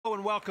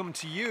And welcome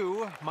to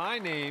you. My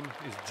name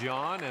is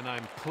John, and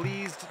I'm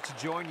pleased to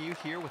join you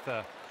here with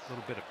a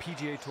little bit of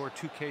PGA Tour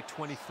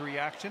 2K23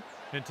 action.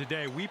 And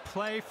today we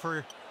play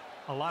for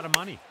a lot of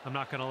money. I'm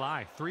not going to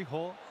lie.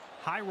 3-hole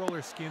high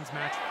roller skins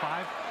match,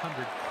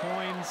 500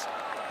 coins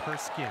per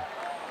skin.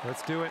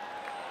 Let's do it.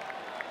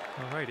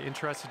 All right,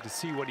 interested to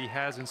see what he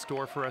has in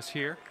store for us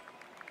here.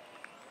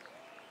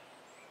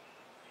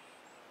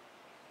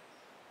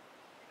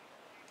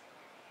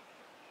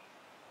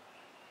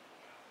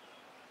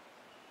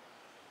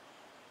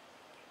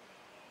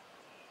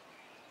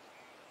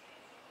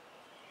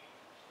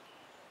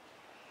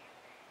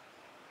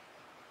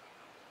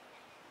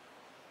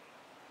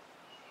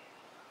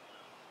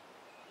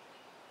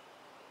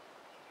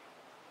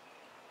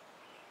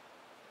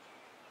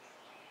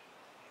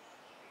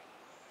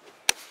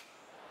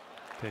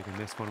 Taking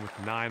this one with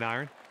the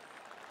 9-iron.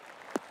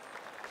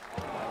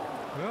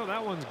 Well,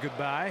 that one's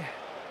goodbye.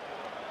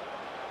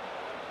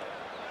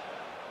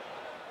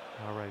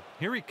 All right,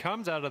 here he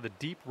comes out of the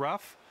deep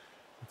rough.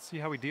 Let's see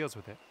how he deals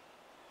with it.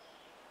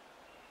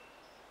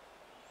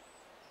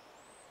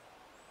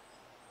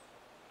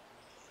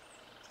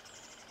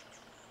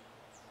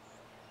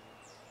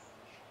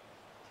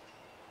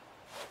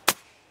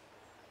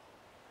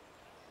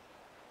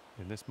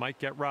 And this might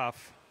get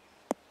rough.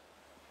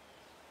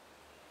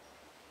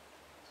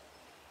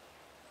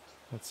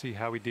 Let's see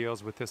how he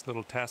deals with this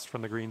little test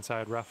from the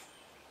greenside rough.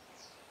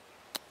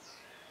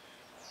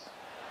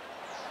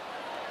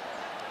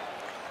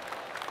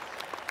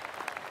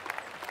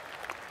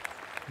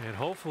 And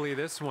hopefully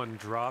this one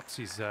drops.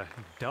 He's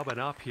dubbing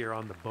up here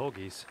on the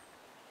bogeys.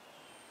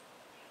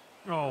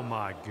 Oh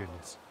my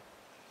goodness.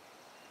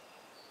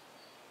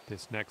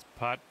 This next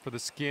putt for the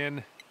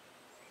skin.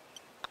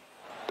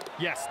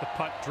 Yes, the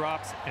putt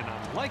drops, and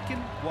I'm liking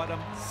what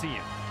I'm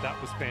seeing. That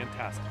was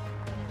fantastic.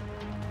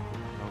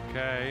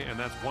 Okay, and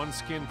that's one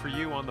skin for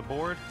you on the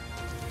board.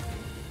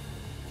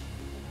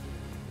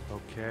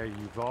 Okay,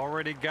 you've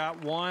already got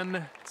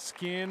one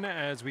skin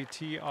as we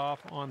tee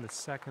off on the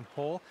second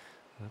hole.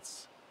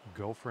 Let's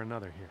go for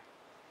another here.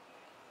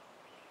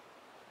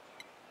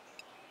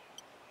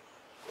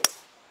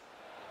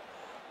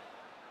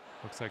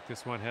 Looks like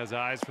this one has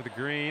eyes for the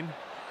green.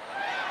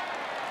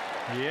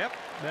 Yep,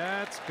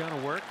 that's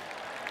gonna work.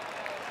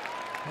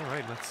 All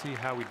right, let's see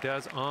how he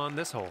does on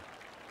this hole.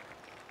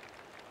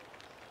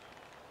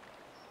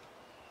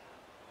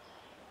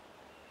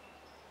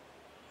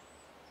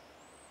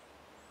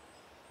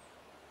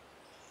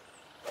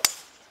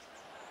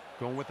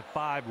 Going with the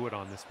 5 wood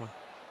on this one.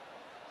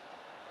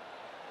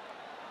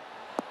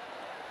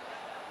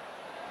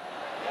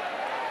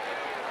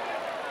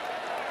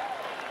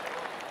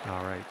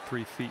 All right,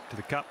 3 feet to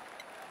the cup.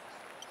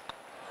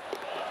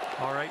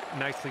 All right,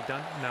 nicely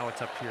done. Now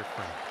it's up to your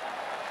friend.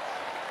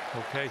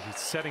 Okay, he's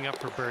setting up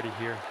for birdie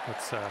here.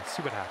 Let's see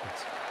what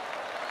happens.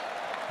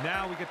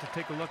 Now we get to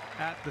take a look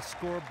at the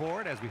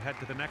scoreboard as we head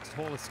to the next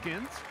hole of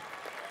skins.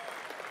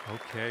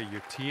 Okay,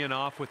 you're teeing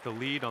off with the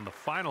lead on the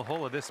final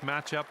hole of this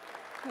matchup.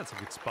 That's a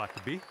good spot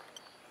to be.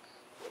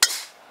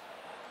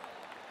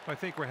 I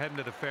think we're heading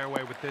to the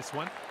fairway with this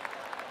one.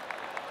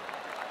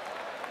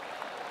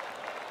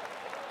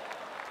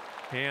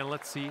 And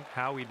let's see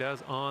how he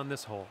does on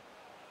this hole.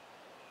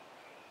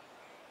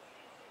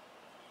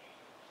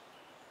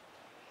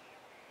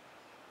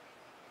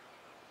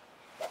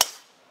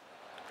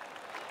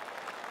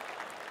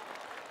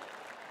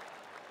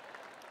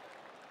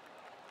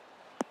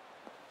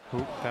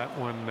 Oop, that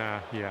one,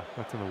 yeah,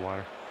 that's in the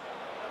water.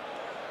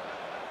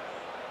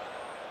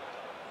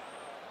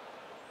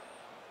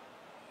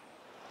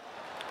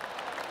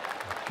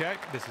 Okay,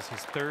 this is his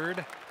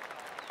third.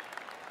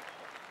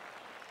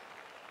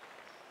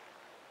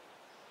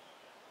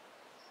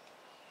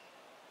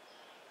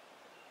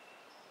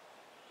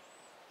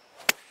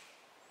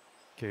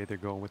 Okay, they're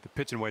going with the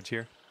pitching wedge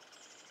here.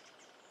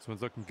 This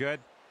one's looking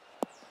good.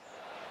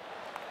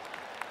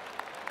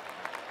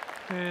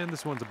 And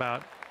this one's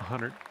about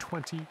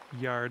 120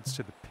 yards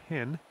to the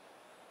pin.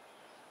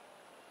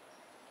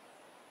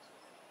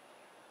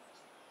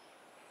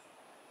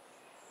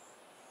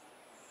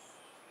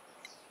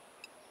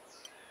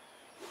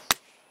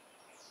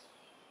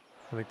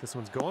 I think this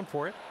one's going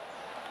for it.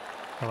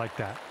 I like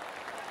that.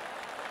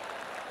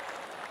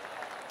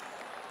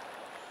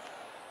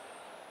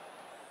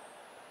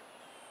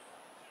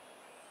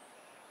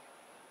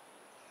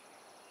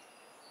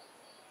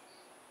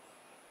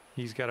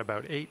 He's got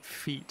about 8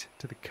 feet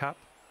to the cup.